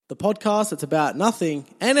the podcast that's about nothing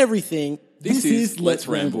and everything. This is Let's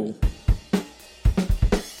Ramble.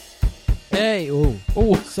 Hey,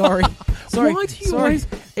 oh, sorry. Sorry. Why do you sorry. always...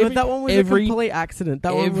 But that one was a complete accident.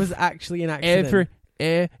 That one was actually an accident.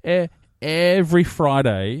 Every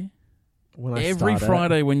Friday... When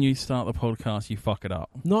Friday when you start the podcast, you fuck it up.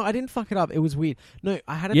 No, I didn't fuck it up. It was weird. No,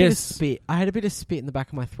 I had a bit of spit. I had a bit of spit in the back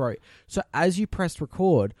of my throat. So as you pressed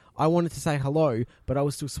record, I wanted to say hello, but I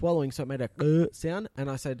was still swallowing, so it made a sound, and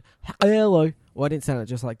I said hello. Well, I didn't sound it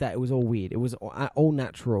just like that. It was all weird. It was all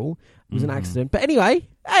natural. It was an accident. But anyway,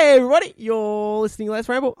 hey everybody, you're listening to Let's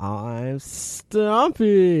Ramble. I'm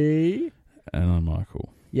Stumpy. And I'm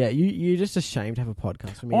Michael. Yeah, you're just ashamed to have a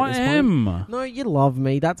podcast with me at this I point. am. No, you love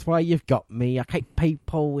me. That's why you've got me. I keep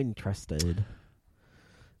people interested.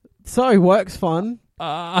 So, work's fun.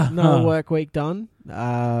 Another work week done.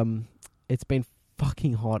 It's been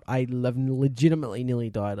fucking hot. I legitimately nearly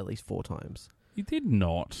died at least 4 times. You did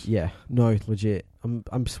not. Yeah, no, legit.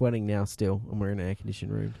 I'm sweating now still. I'm wearing an air-conditioned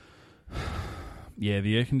room. Yeah,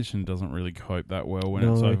 the air conditioner doesn't really cope that well when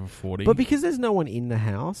it's over 40. But because there's no one in the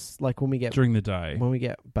house, like when we get... During the day. When we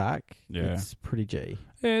get back, Yeah. it's pretty G.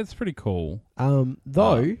 Yeah, it's pretty cool.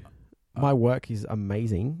 Though, my work is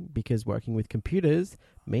amazing because working with computers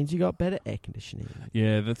means you got better air conditioning.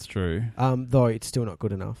 Yeah, that's true. Though it's still not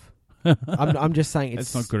good enough. I'm just saying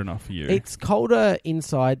it's not good enough for you. It's colder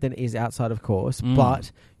inside than it is outside, of course,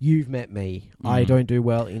 but you've met me. I don't do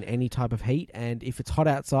well in any type of heat, and if it's hot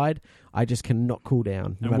outside, I just cannot cool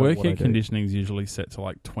down. And work air conditioning is usually set to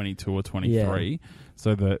like 22 or 23,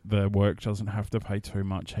 so that the work doesn't have to pay too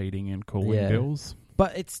much heating and cooling bills.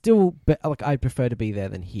 But it's still, like, I prefer to be there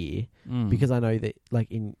than here, because I know that, like,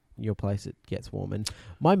 in your place it gets warm. And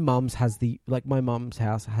my mum's house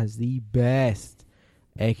has the best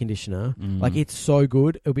air conditioner. Like, it's so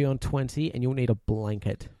good. It'll be on 20 and you'll need a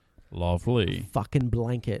blanket. Lovely. Fucking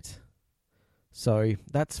blanket. So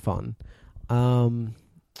that's fun.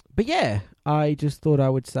 But yeah, I just thought I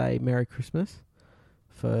would say Merry Christmas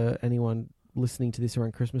for anyone listening to this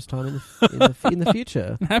around Christmas time in the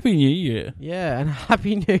future. Happy New Year. Yeah, and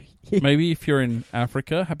Happy New Year. Maybe if you're in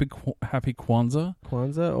Africa, happy Kwanzaa.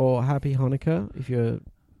 Kwanzaa or Happy Hanukkah if you're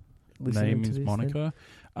listening Name to is this. Monica.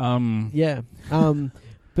 Yeah.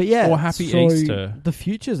 But yeah. Or Happy so Easter. The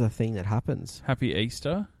future's a thing that happens. Happy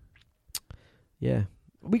Easter. Yeah.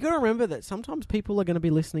 We got to remember that sometimes people are going to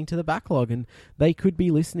be listening to the backlog, and they could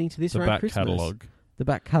be listening to this around Christmas. The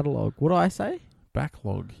back catalogue. What do I say?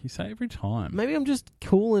 Backlog. You say it every time. Maybe I'm just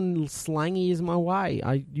cool and slangy is my way.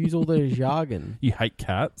 I use all the jargon. You hate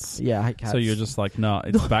cats? Yeah, I hate cats. So you're just like, nah,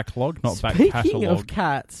 it's backlog, not back Speaking catalogue. of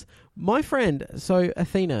cats, my friend, so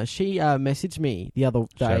Athena, she messaged me the other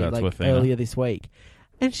day, like earlier this week,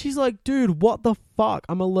 and she's like, dude, what the fuck?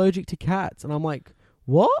 I'm allergic to cats. And I'm like,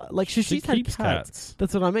 what? Like, she's had cats.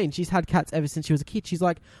 That's what I mean. She's had cats ever since she was a kid. She's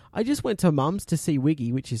like, I just went to Mum's to see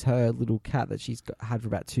Wiggy, which is her little cat that she's had for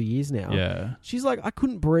about 2 years now. Yeah. She's like, I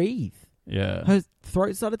couldn't breathe. Yeah. Her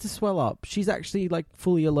throat started to swell up. She's actually like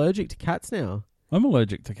fully allergic to cats now. I'm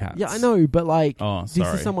allergic to cats. Yeah, I know, but like, this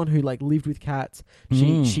is someone who like lived with cats.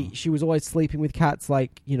 She was always sleeping with cats,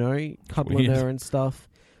 like, you know, cuddling her and stuff.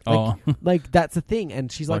 Like, like that's a thing.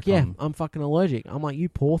 And she's like, yeah, I'm fucking allergic. I'm like, you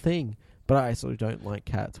poor thing. But I sort of don't like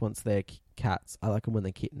cats once they're cats. I like them when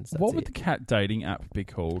they're kittens. What would the cat dating app be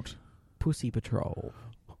called? Pussy Patrol.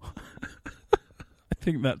 I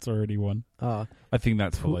think that's already one. I think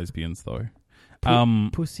that's for lesbians, though.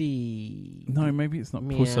 Pussy... No, maybe it's not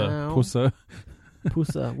Meow. Pusser.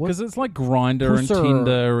 Pusser. Because it's like Grindr and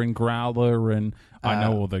Tinder and Growler and... I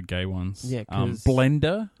know all the gay ones. Yeah,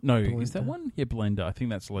 Blender? No, is that one? Yeah, Blender. I think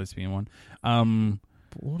that's a lesbian one.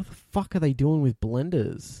 What the fuck are they doing with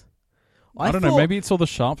blenders? I don't know. Maybe it's all the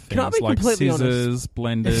sharp things like scissors,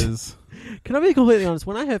 blenders. Can I be completely honest?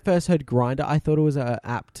 When I first heard Grindr, I thought it was an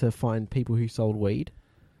app to find people who sold weed.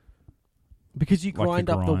 Because you grind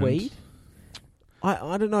up the weed.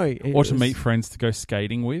 I don't know. Or to meet friends to go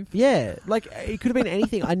skating with. Yeah. Like, it could have been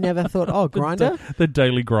anything. I never thought, Grindr? The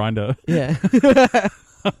daily grinder. Yeah.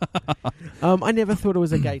 I never thought it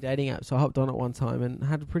was a gay dating app, so I hopped on it one time and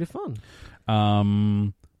had pretty fun.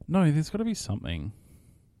 No, there's got to be something.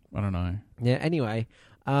 I don't know. Yeah, anyway.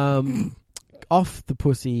 Off the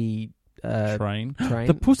pussy... train.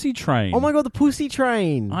 The pussy train. Oh my god, the pussy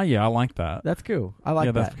train. Oh yeah, I like that. That's cool. I like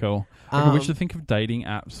that. Yeah, that's cool. We should think of dating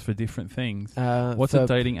apps for different things. What's a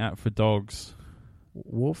dating app for dogs?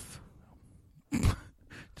 Woof.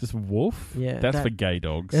 Just woof? Yeah. That's for gay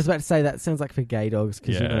dogs. I was about to say, that sounds like for gay dogs,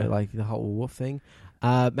 because, you know, like the whole woof thing.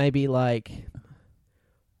 Maybe like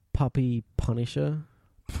Puppy Punisher.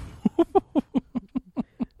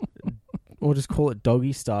 Or just call it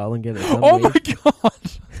doggy style and get it done with. My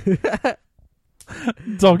god!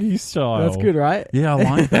 Doggy style. That's good, right? Yeah, I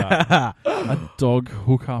like that. A dog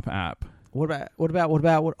hookup app. What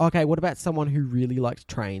about someone who really likes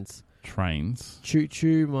trains? Trains. Choo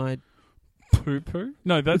choo my Poo poo?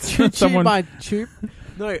 No, that's choo choo someone. my choo.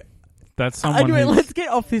 No. That's someone. Anyway, who's, let's get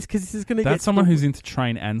off this because this is going to get. That's someone who's into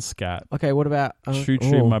train and scat. Okay, what about Choo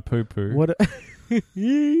choo my poo poo. What?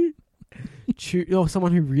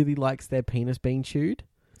 Someone who really likes their penis being chewed,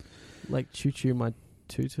 like choo choo my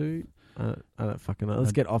tutu. I don't fucking know.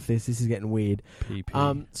 Let's get off this. This is getting weird.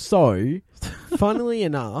 PP. So, funnily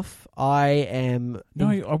enough, I am. No,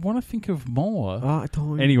 I want to think of more. I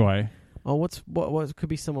don't. Anyway. Oh, what could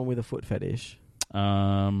be someone with a foot fetish?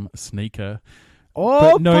 Sneaker.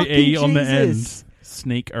 Oh, but no fucking E on the end. Jesus.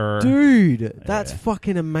 Sneaker. Dude, that's Yeah.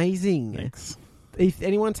 fucking amazing. Thanks. If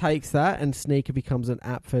anyone takes that and Sneaker becomes an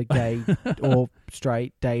app for gay or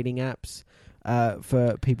straight dating apps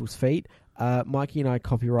for people's feet, Mikey and I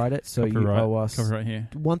copyright it, so you owe us Copyright here.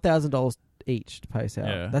 $1,000 each to pay us out.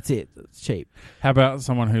 Yeah. That's it. It's cheap. How about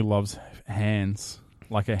someone who loves hands,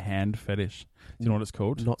 like a hand fetish? Do you know what it's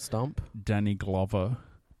called? Not Stump. Danny Glover.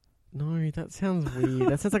 No, that sounds weird.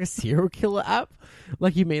 That sounds like a serial killer app.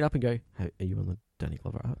 Like you meet up and go, "Hey, are you on the Danny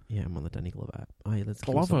Glover app?" "Yeah, I'm on the Danny Glover app." "Oh, yeah, let's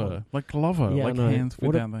kill someone." Glover. Like Glover. Yeah, like I know. hands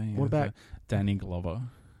What without the hands. what about- Danny Glover?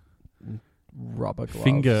 Rubber gloves.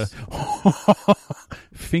 Finger.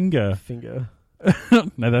 Finger. Finger.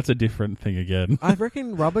 No, that's a different thing again. I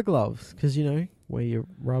reckon rubber gloves, because, where you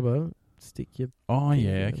rubber, stick your... Oh,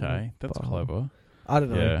 yeah, Finger. okay. That's Butthole. clever. I don't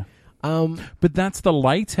know. Yeah. But that's the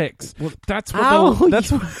latex. What- That's Ow, what that's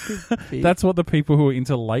you what, fucking that's what the people who are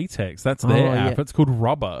into latex. That's their Oh, app. yeah. It's called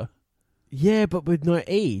Rubber. Yeah, but with no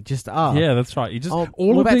E, just R. Yeah, that's right. You just what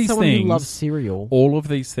all of about these someone things. who loves cereal? All of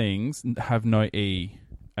these things have no E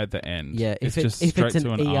at the end. Yeah, if it's just if straight it's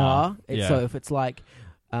to an an ER, R. Yeah. so if it's like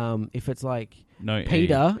No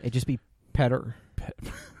Peter, it'd just be Petter. E.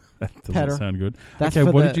 That doesn't Petter. sound good. That's Okay,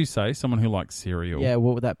 for what the- did you say? Someone who likes cereal. Yeah,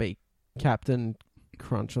 what would that be? Captain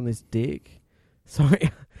Crunch on this dick? Sorry,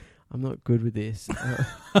 I'm not good with this.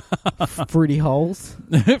 Fruity holes.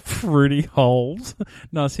 Fruity holes.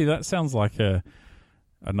 No, see, that sounds like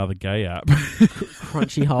another gay app.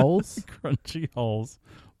 Crunchy holes. Crunchy holes.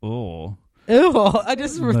 Oh, Ew, I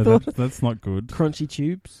just no, thought that's not good. crunchy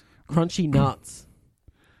tubes. Crunchy nuts.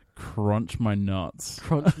 Crunch my nuts.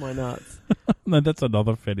 Crunch my nuts. No, that's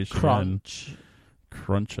another fetish. Again. Crunch.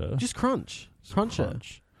 Cruncher. Just crunch. Cruncher.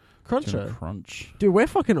 Crunch. Cruncher. Crunch. Dude, we're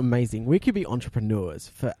fucking amazing. We could be entrepreneurs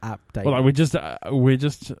for app dating. Well,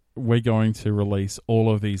 we're going to release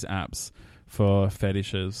all of these apps for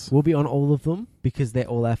fetishes. We'll be on all of them because they're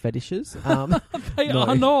all our fetishes. They No.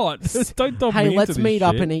 are not. Don't dob Hey, me let's into this meet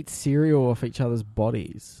up shit. and eat cereal off each other's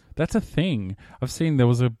bodies. That's a thing. I've seen there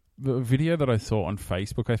was a video that I saw on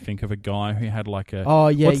Facebook, I think, of a guy who had like a... Oh,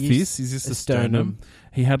 yeah. What's this? Is this a sternum?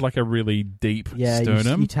 He had like a really deep Yeah,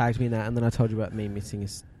 sternum. you tagged me in that, and then I told you about me missing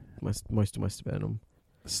most of my sternum.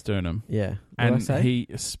 Sternum. Yeah. And What'd I say?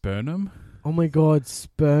 Spurnum? Oh my god,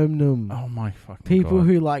 spermnum. Oh my fucking People God.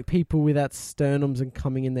 who like people without sternums and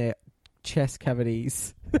coming in their chest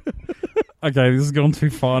cavities. Okay, this has gone too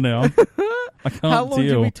far now. I can't How long did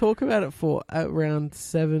deal. we talk about it for? Around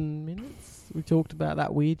 7 minutes? We talked about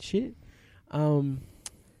that weird shit.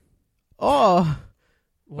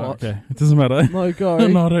 What? Okay, it doesn't matter. No, go.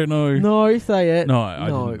 No, I don't know. No, say it. No, I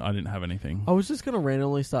No. didn't have anything. I was just going to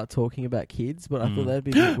randomly start talking about kids, but I thought that'd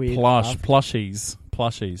be a bit weird. Plushies.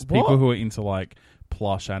 What? People who are into like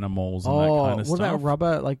plush animals and that kind of what stuff. about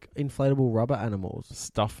rubber, like inflatable rubber animals?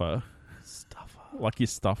 Stuffer. Like you're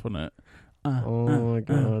stuffing it. Oh my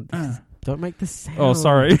god. Don't make the sound. Oh,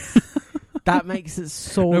 sorry. That makes it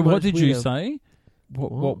so No, much what did you weirder. say?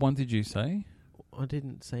 What What? one did you say? I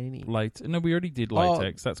didn't say any. No, we already did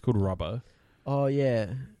latex. That's called rubber. Oh, yeah.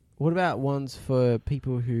 What about ones for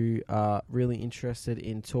people who are really interested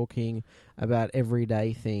in talking about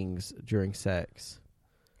everyday things during sex?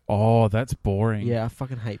 Oh, that's boring. Yeah, I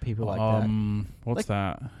fucking hate people like that. What's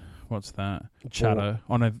that? What's that? Chatter.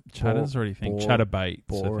 Oh no, chatter's already thing. Chatterbait.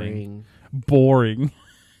 Boring. Boring.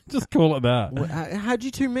 Just call it that. How'd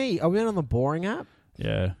you two meet? Are we on the boring app?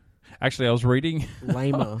 Yeah. Actually, I was reading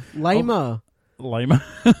Lamer. Lamer.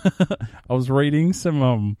 I was reading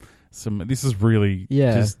some. This is really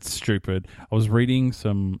just stupid. I was reading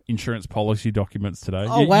some insurance policy documents today.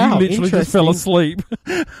 Oh, wow. You literally just fell asleep.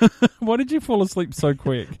 Interesting. Why did you fall asleep so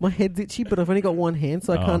quick? My head's itchy, but I've only got one hand,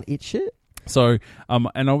 so I can't itch it. So,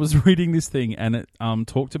 and I was reading this thing, and it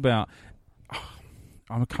talked about.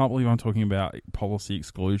 I can't believe I'm talking about policy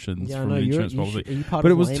exclusions from the insurance policy. Are you part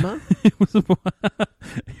but of it was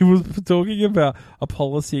it was talking about a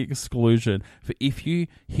policy exclusion for if you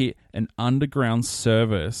hit an underground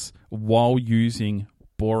service while using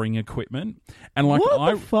boring equipment, and like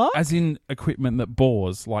what the fuck? as in equipment that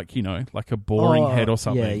bores, like like a boring head or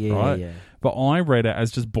something, right? Yeah. But I read it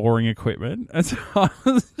as just boring equipment, and so I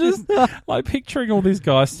was just like picturing all these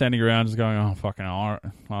guys standing around, just going, "Oh fucking,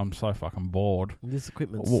 I'm so fucking bored. This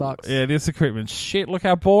equipment sucks." Yeah, this equipment, shit. Look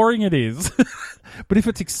how boring it is. But if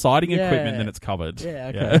it's exciting equipment, then it's covered.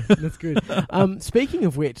 Yeah, okay, that's good. Speaking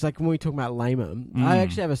of which, like when we talk about lamer, I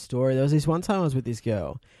actually have a story. There was this one time I was with this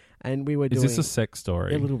girl. And we were doing... Is this a sex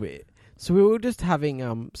story? A little bit. So we were just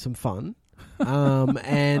having some fun.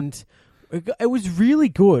 And it was really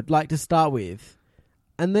good, like, to start with.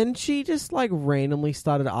 And then she just, like, randomly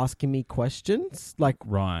started asking me questions. Like,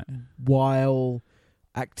 right. While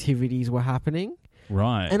activities were happening.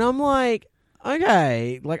 Right. And I'm like,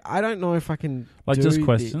 okay, like, I don't know if I can just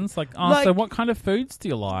questions? Like, so what kind of foods do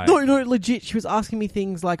you like? No, legit. She was asking me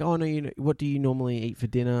things like, oh, no, what do you normally eat for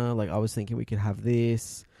dinner? Like, I was thinking we could have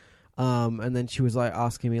this. And then she was like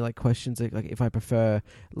asking me like questions like if I prefer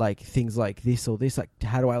like things like this or this, like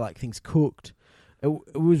how do I like things cooked?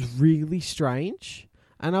 It was really strange.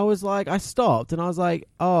 And I was like, I stopped and I was like,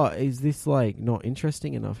 oh, is this like not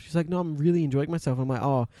interesting enough? She's like, no, I'm really enjoying myself. I'm like,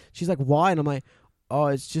 oh, she's like, why? And I'm like, oh,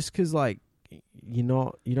 it's just because like you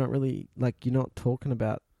don't really like, you're not talking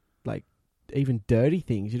about like even dirty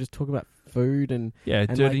things. You're just talking about food and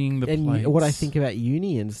dirtying like, the plates. What I think about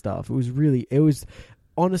uni and stuff. It was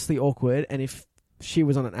honestly awkward, and if she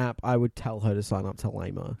was on an app, I would tell her to sign up to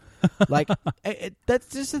Lamer. Like, that's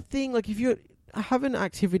just a thing. Like, if you're having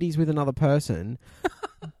activities with another person,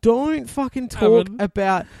 don't fucking talk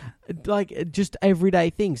about, like, just everyday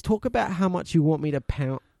things. Talk about how much you want me to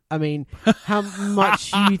pound. I mean, how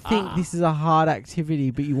much you think this is a hard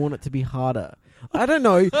activity, but you want it to be harder. I don't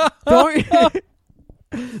know.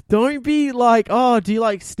 Don't be like, oh, do you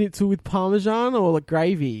like schnitzel with parmesan or like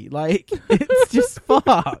gravy? Like, it's just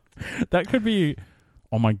fucked. That could be...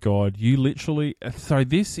 Oh my God, you literally... So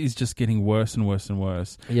this is just getting worse and worse and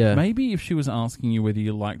worse. Yeah. Maybe if she was asking you whether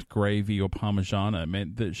you liked gravy or parmesan, it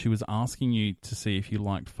meant that she was asking you to see if you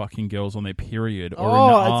liked fucking girls on their period or in the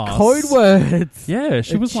arse. It's code words. Yeah,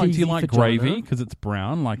 she was like, do you like gravy? Because it's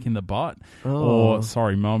brown, like in the butt. Or,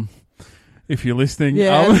 sorry, Mum, if you're listening.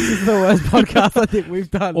 Yeah, this is the worst podcast I think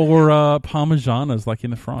we've done. Or parmesanas, like in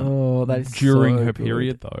the front. Oh, that is during so her good.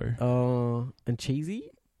 Period, though. Oh, and cheesy?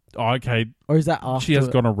 Oh, okay. Or is that after? She has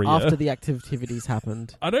gonorrhea. After the activities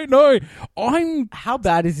happened. I don't know. How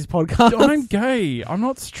bad is this podcast? I'm gay. I'm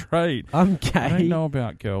not straight. I'm gay. I don't know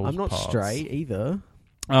about girls. I'm not parts. straight either.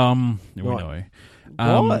 We know.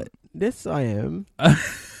 What? Yes, I am.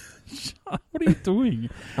 What are you doing?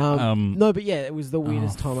 No, but yeah, it was the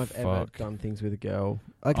weirdest time I've ever done things with a girl.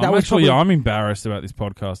 Like, I'm embarrassed about this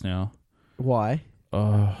podcast now. Why?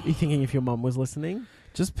 Are you thinking if your mum was listening?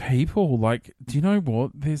 Just people, like, do you know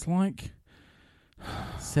what? There's like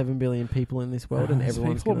 7 billion people in this world, and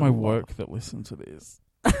everyone's people at my work that listen to this.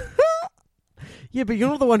 Yeah, but you're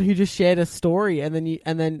not the one who just shared a story, and then you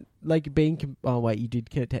did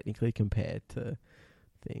technically compare to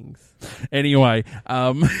things. Anyway,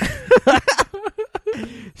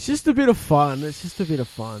 it's just a bit of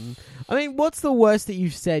fun. I mean, what's the worst that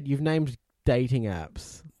you've said? You've named dating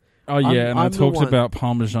apps. Oh, yeah, I talked about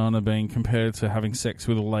Parmigiana being compared to having sex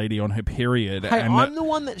with a lady on her period. Hey, I'm the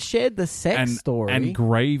one that shared the sex story. And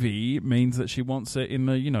gravy means that she wants it in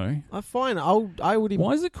the, Fine, I would...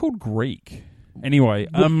 Why is it called Greek? Anyway,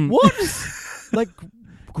 What? Like...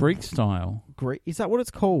 Greek style. Greek? Is that what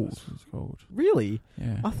it's called? That's what it's called. Really?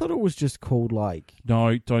 Yeah. I thought it was just called, like...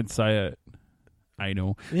 No, don't say it.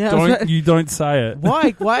 Anal. Yeah, you don't say it.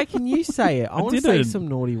 Why can you say it? I want to say some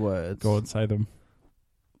naughty words. Go on, say them.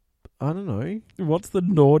 I don't know. What's the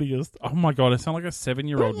naughtiest? Oh my God, I sound like a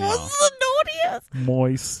 7-year-old now. What's the naughtiest?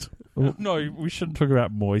 Moist. No, we shouldn't talk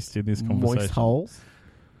about moist in this conversation. Moist holes?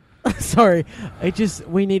 Sorry,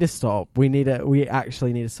 we need to stop. We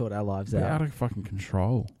actually need to sort our lives out. We're out of fucking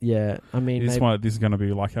control. Yeah, I mean, this is going to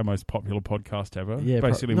be like our most popular podcast ever. Yeah,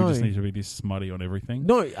 basically, we just need to be this smutty on everything.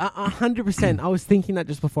 No, 100%. I was thinking that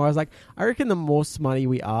just before. I was like, I reckon the more smutty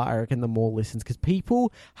we are, I reckon the more listens, because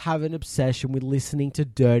people have an obsession with listening to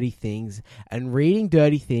dirty things and reading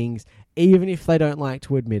dirty things, even if they don't like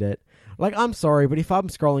to admit it. Like, I'm sorry, but if I'm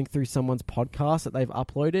scrolling through someone's podcast that they've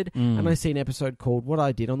uploaded and I see an episode called What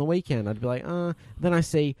I Did on the Weekend, I'd be like, then I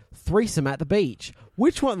see Threesome at the Beach.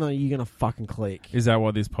 Which one are you going to fucking click? Is that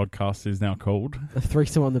what this podcast is now called? A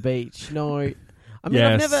Threesome on the Beach. No. I mean,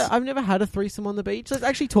 I've never had a threesome on the beach. Let's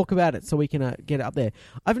actually talk about it so we can get it up there.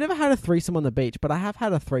 I've never had a threesome on the beach, but I have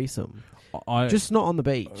had a threesome. Just not on the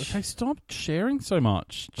beach. Okay, stop sharing so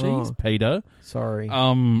much. Jeez, Peter. Sorry.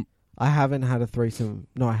 I haven't had a threesome.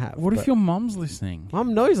 No, I have. What if your mum's listening?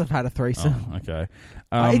 Mum knows I've had a threesome. Oh, okay.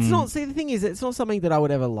 It's not. See, the thing is, it's not something that I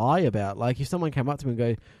would ever lie about. Like, if someone came up to me and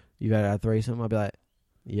go, "You've had a threesome," I'd be like,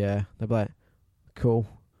 "Yeah." They'd be like, "Cool."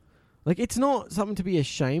 Like, it's not something to be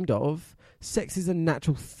ashamed of. Sex is a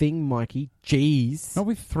natural thing, Mikey. Jeez. Not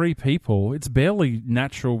with 3 people. It's barely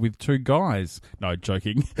natural with 2 guys. No,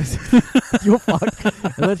 joking. You're fucked.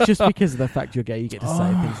 And that's just because of the fact you're gay. You get to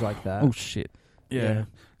say things like that. Oh, shit. Yeah.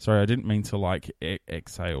 Sorry, I didn't mean to, like,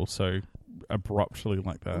 exhale so abruptly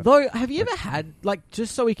like that. Though, have you ever had, like,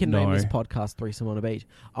 just so we can name this podcast Threesome on a Beach,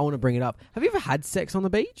 I want to bring it up. Have you ever had sex on the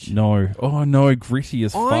beach? No. Oh, no, gritty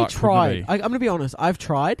as fuck. I tried. I'm going to be honest. I've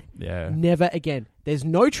tried. Yeah. Never again. There's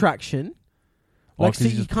no traction. Like, so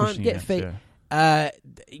you can't get feet. Yeah.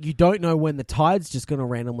 You don't know when the tide's just going to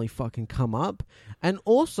randomly fucking come up. And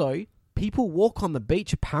also, people walk on the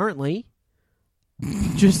beach, apparently.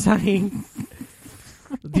 Just saying.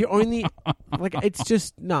 The only... Like, it's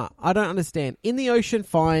just... Nah, I don't understand. In the ocean,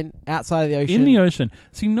 fine. Outside of the ocean... In the ocean.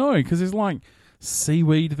 See, no, because there's, like,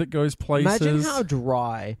 seaweed that goes places. Imagine how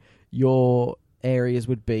dry your areas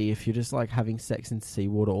would be if you're just, like, having sex in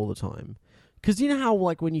seawater all the time. Because you know how,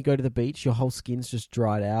 like, when you go to the beach, your whole skin's just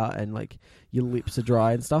dried out and, like, your lips are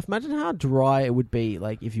dry and stuff? Imagine how dry it would be,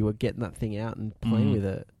 like, if you were getting that thing out and playing with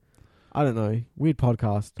it. I don't know. Weird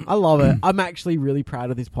podcast. I love it. I'm actually really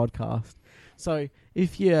proud of this podcast. So,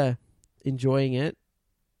 if you're enjoying it,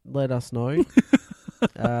 let us know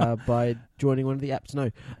by joining one of the apps.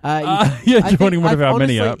 No. Joining one of our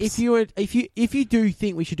many apps. If you do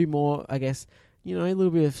think we should do more, I guess... You know, a little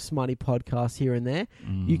bit of smutty podcasts here and there.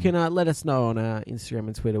 You can let us know on our Instagram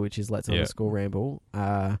and Twitter, which is _ramble.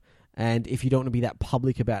 And if you don't want to be that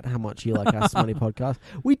public about how much you like our smutty podcast,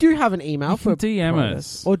 we do have an email for DM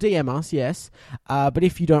us. Or DM us, yes. But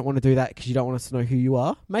if you don't want to do that because you don't want us to know who you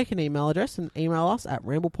are, make an email address and email us at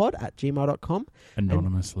ramblepod@gmail.com.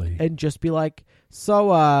 Anonymously. And just be like, so...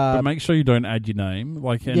 but make sure you don't add your name. Be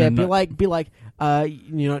like,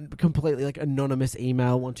 completely like anonymous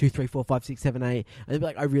email 1 2 3 4 5 6 7 8, and they'd be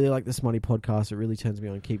like, I really like the Smutty podcast. It really turns me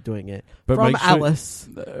on. Keep doing it. But from Alice,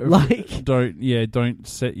 don't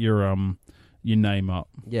set your name up.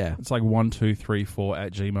 Yeah, it's like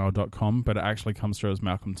 1234@gmail.com, but it actually comes through as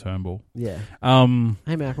Malcolm Turnbull. Yeah.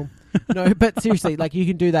 Hey Malcolm. No, but seriously, like you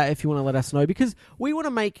can do that if you want to let us know, because we want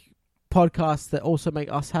to make podcasts that also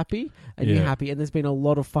make us happy and you happy, and there's been a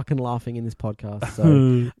lot of fucking laughing in this podcast.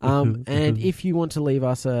 So and if you want to leave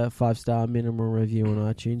us a 5-star minimum review on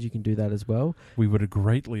iTunes, you can do that as well. We would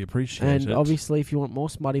greatly appreciate it. And obviously if you want more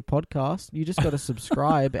smutty podcasts, you just got to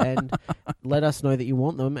subscribe and let us know that you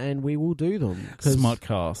want them, and we will do them.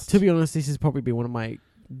 Smutcast. To be honest, this has probably been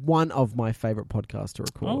one of my favorite podcasts to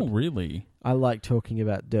record. Oh, really? I like talking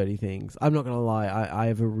about dirty things. I'm not going to lie. I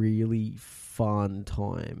have a really fun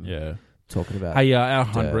time talking about our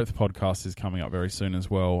 100th podcast is coming up very soon as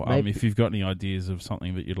well. If you've got any ideas of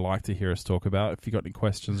something that you'd like to hear us talk about, if you've got any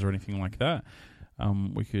questions or anything like that,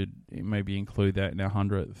 we could maybe include that in our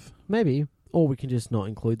 100th. Maybe. Or we can just not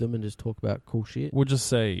include them and just talk about cool shit. We'll just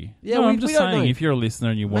see. Yeah, I'm just saying, if you're a listener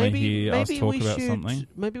and you want to hear us talk about something.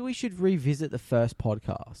 Maybe we should revisit the first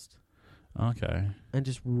podcast. Okay. And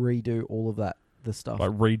just redo all of that, the stuff.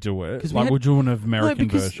 Like redo it? Like we'll do an American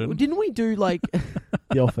version? Didn't we do like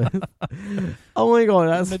The Office? Oh my God,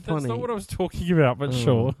 that's funny. That's not what I was talking about, but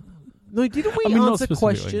sure. No, didn't we answer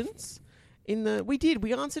questions?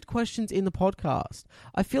 We answered questions in the podcast.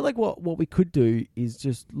 I feel like what we could do is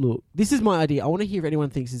just look. This is my idea. I want to hear if anyone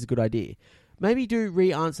thinks it's a good idea. Maybe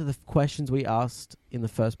re-answer the questions we asked in the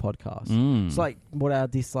first podcast. It's like what our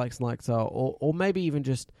dislikes and likes are, or maybe even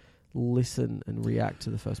just listen and react to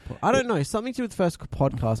the first podcast. I don't know. Something to do with the first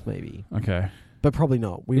podcast, maybe. Okay. But probably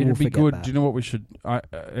not. It'd be good. That. Do you know what we should... I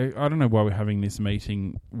don't know why we're having this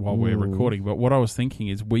meeting while we're recording, but what I was thinking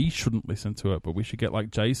is we shouldn't listen to it, but we should get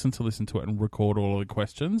like Jason to listen to it and record all of the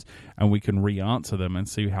questions, and we can re-answer them and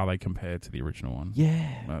see how they compare to the original one.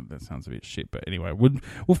 Yeah. That sounds a bit shit, but anyway,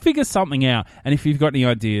 we'll figure something out. And if you've got any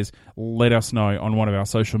ideas, let us know on one of our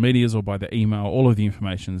social medias or by the email. All of the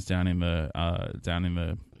information's down in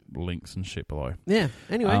the links and shit below. Yeah.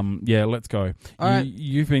 Anyway. Let's go. All right.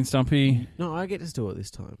 You've been Stumpy. No, I get to do it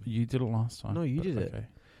this time. You did it last time. No, you did it.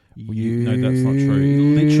 Well, no, that's not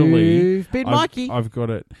true. Literally, you've been Mikey. I've got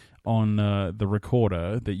it on the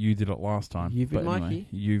recorder that you did it last time. You've been Mikey.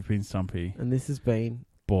 You've been Stumpy. And this has been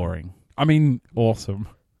boring. I mean, awesome.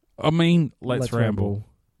 I mean, let's ramble.